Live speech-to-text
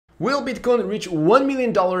Will Bitcoin reach $1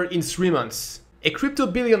 million in 3 months? A crypto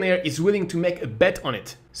billionaire is willing to make a bet on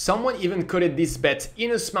it. Someone even coded this bet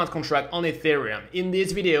in a smart contract on Ethereum. In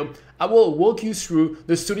this video, I will walk you through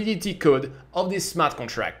the solidity code of this smart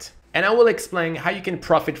contract. And I will explain how you can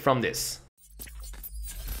profit from this.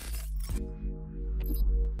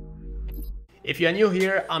 If you are new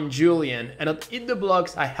here, I'm Julian, and at Hit the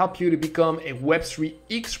Blocks, I help you to become a Web3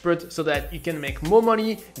 expert so that you can make more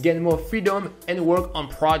money, gain more freedom, and work on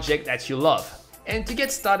projects that you love. And to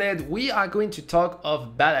get started, we are going to talk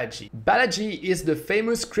of Balaji. Balaji is the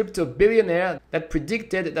famous crypto billionaire that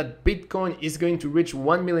predicted that Bitcoin is going to reach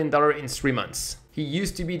 $1 million in 3 months. He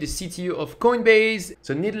used to be the CTO of Coinbase,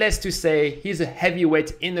 so needless to say, he's a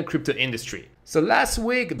heavyweight in the crypto industry. So last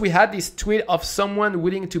week, we had this tweet of someone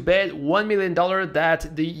willing to bet $1 million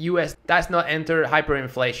that the US does not enter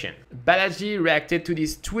hyperinflation. Balaji reacted to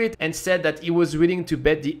this tweet and said that he was willing to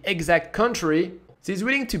bet the exact contrary. So he's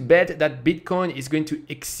willing to bet that Bitcoin is going to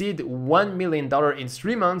exceed $1 million in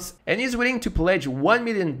 3 months, and he's willing to pledge $1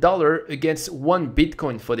 million against 1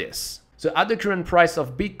 Bitcoin for this. So at the current price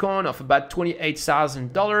of Bitcoin of about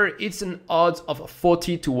 $28,000, it's an odds of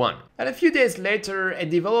 40 to 1. And a few days later, a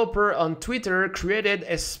developer on Twitter created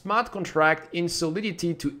a smart contract in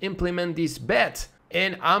Solidity to implement this bet.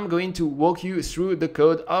 And I'm going to walk you through the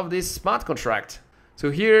code of this smart contract.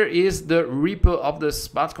 So here is the repo of the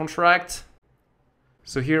smart contract.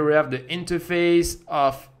 So here we have the interface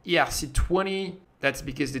of ERC20. That's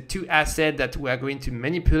because the two assets that we are going to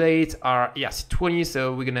manipulate are ERC20.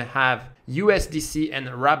 So we're going to have USDC and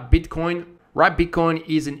wrapped Bitcoin. Wrapped Bitcoin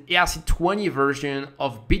is an ERC20 version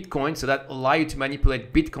of Bitcoin. So that allows you to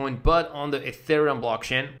manipulate Bitcoin, but on the Ethereum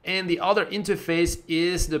blockchain. And the other interface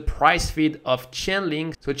is the price feed of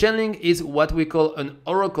Chainlink. So Chainlink is what we call an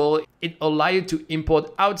oracle. It allows you to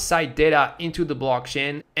import outside data into the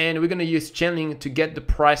blockchain. And we're going to use Chainlink to get the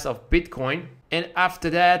price of Bitcoin. And after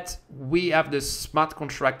that, we have the smart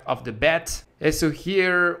contract of the bet. And so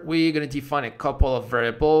here we're going to define a couple of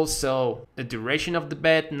variables. So the duration of the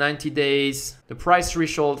bet, 90 days, the price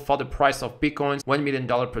threshold for the price of Bitcoin, $1 million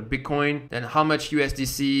per Bitcoin, then how much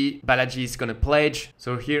USDC Balaji is going to pledge.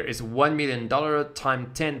 So here is $1 million times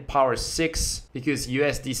 10 power 6 because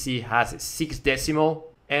USDC has 6 decimal.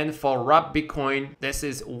 And for wrapped Bitcoin, this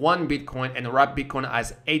is 1 Bitcoin, and wrapped Bitcoin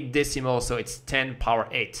has 8 decimals, so it's 10 power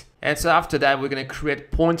 8. And so after that, we're going to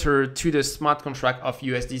create pointer to the smart contract of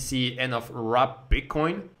USDC and of wrapped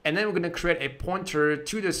Bitcoin. And then we're going to create a pointer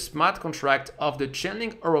to the smart contract of the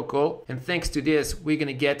Chainlink Oracle. And thanks to this, we're going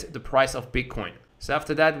to get the price of Bitcoin. So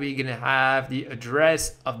after that, we're going to have the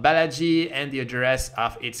address of Balaji and the address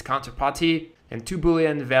of its counterparty, and 2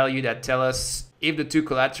 Boolean value that tell us if the two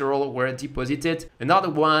collateral were deposited, another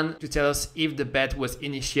one to tell us if the bet was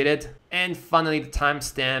initiated, and finally the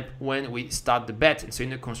timestamp when we start the bet. And so in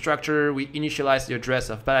the constructor, we initialize the address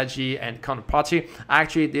of Balaji and counterparty.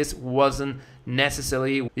 Actually, this wasn't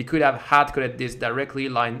necessary. We could have hard-coded this directly,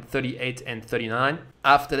 line 38 and 39.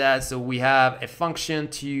 After that, so we have a function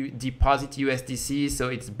to deposit USDC. So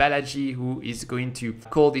it's Balaji who is going to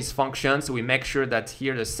call this function. So we make sure that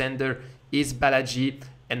here the sender is Balaji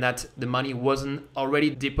and that the money wasn't already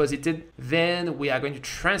deposited. Then we are going to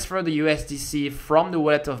transfer the USDC from the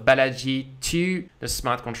wallet of Balaji to the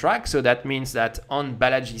smart contract. So that means that on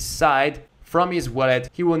Balaji's side, from his wallet,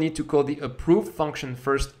 he will need to call the approve function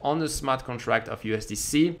first on the smart contract of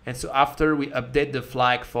USDC. And so after we update the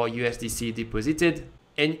flag for USDC deposited,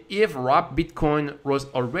 and if wrapped Bitcoin was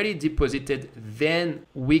already deposited, then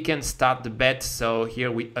we can start the bet. So here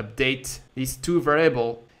we update these two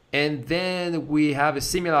variables. And then we have a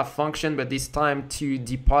similar function, but this time to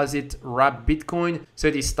deposit wrapped Bitcoin.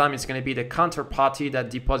 So this time it's going to be the counterparty that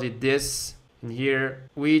deposit this. And here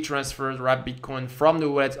we transfer wrapped Bitcoin from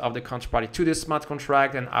the wallet of the counterparty to the smart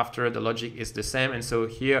contract. And after, the logic is the same. And so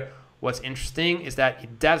here, what's interesting is that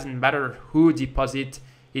it doesn't matter who deposit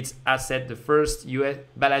its asset. The first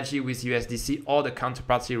Balaji with USDC or the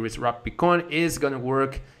counterparty with wrapped Bitcoin is going to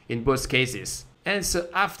work in both cases. And so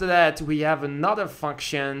after that, we have another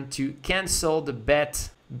function to cancel the bet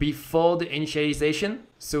before the initialization.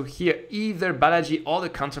 So here, either Balaji or the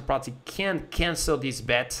counterparty can cancel this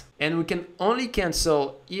bet. And we can only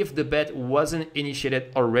cancel if the bet wasn't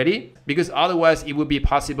initiated already, because otherwise it would be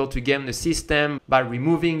possible to game the system by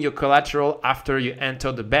removing your collateral after you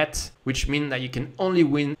enter the bet, which means that you can only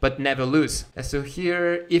win but never lose. And so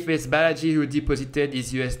here, if it's Balaji who deposited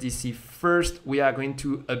his USDC first, we are going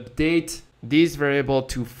to update this variable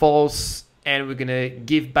to false, and we're gonna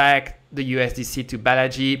give back the USDC to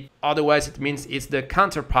Balaji. Otherwise, it means it's the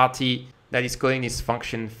counterparty that is calling this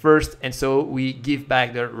function first. And so we give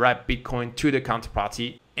back the wrapped Bitcoin to the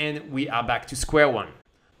counterparty, and we are back to square one.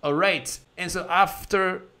 All right, and so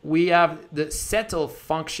after we have the settle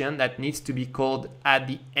function that needs to be called at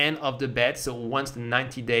the end of the bet, so once the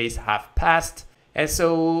 90 days have passed. And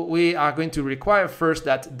so we are going to require first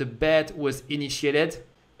that the bet was initiated,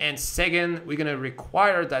 and second, we're going to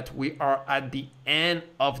require that we are at the end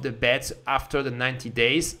of the bet after the 90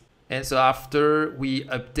 days. And so after we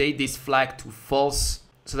update this flag to false,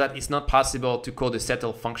 so that it's not possible to call the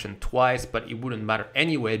settle function twice, but it wouldn't matter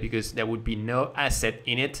anyway because there would be no asset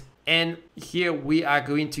in it. And here we are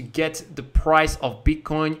going to get the price of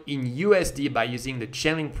Bitcoin in USD by using the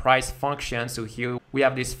Chainlink price function. So here we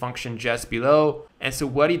have this function just below. And so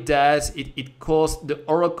what it does, it calls the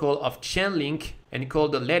oracle of Chainlink and it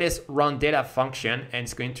calls the latest run data function, and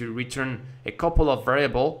it's going to return a couple of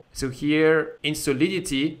variables. So here in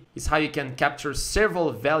Solidity is how you can capture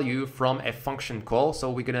several values from a function call.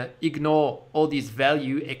 So we're gonna ignore all these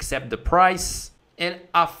values except the price. And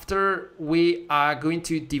after we are going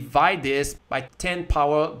to divide this by 10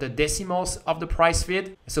 power the decimals of the price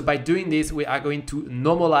feed. So by doing this, we are going to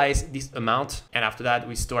normalize this amount. And after that,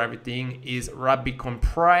 we store everything is wrap Bitcoin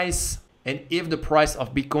price. And if the price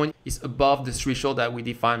of Bitcoin is above the threshold that we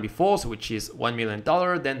defined before, so which is $1 million,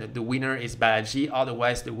 then the winner is Balaji,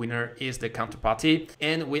 otherwise the winner is the counterparty.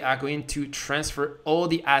 And we are going to transfer all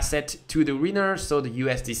the assets to the winner, so the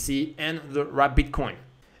USDC and the wrap Bitcoin.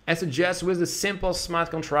 And so just with the simple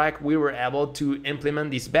smart contract, we were able to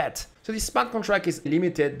implement this bet. So this smart contract is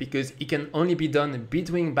limited because it can only be done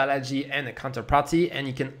between Balaji and a counterparty, and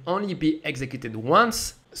it can only be executed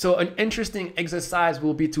once. So an interesting exercise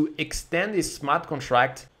will be to extend this smart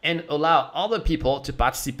contract and allow other people to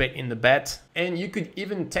participate in the bet. And you could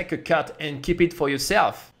even take a cut and keep it for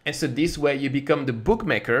yourself. And so this way you become the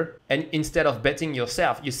bookmaker, and instead of betting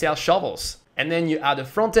yourself, you sell shovels. And then you add a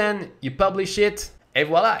front end, you publish it, and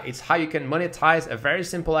voila, it's how you can monetize a very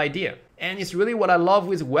simple idea. And it's really what I love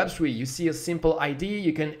with Web3. You see a simple idea,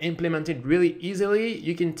 you can implement it really easily,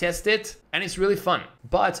 you can test it, and it's really fun.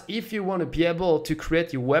 But if you want to be able to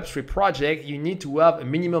create your Web3 project, you need to have a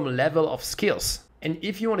minimum level of skills. And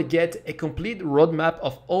if you want to get a complete roadmap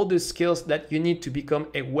of all the skills that you need to become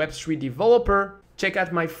a Web3 developer, check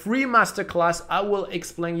out my free masterclass. I will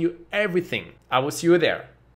explain you everything. I will see you there.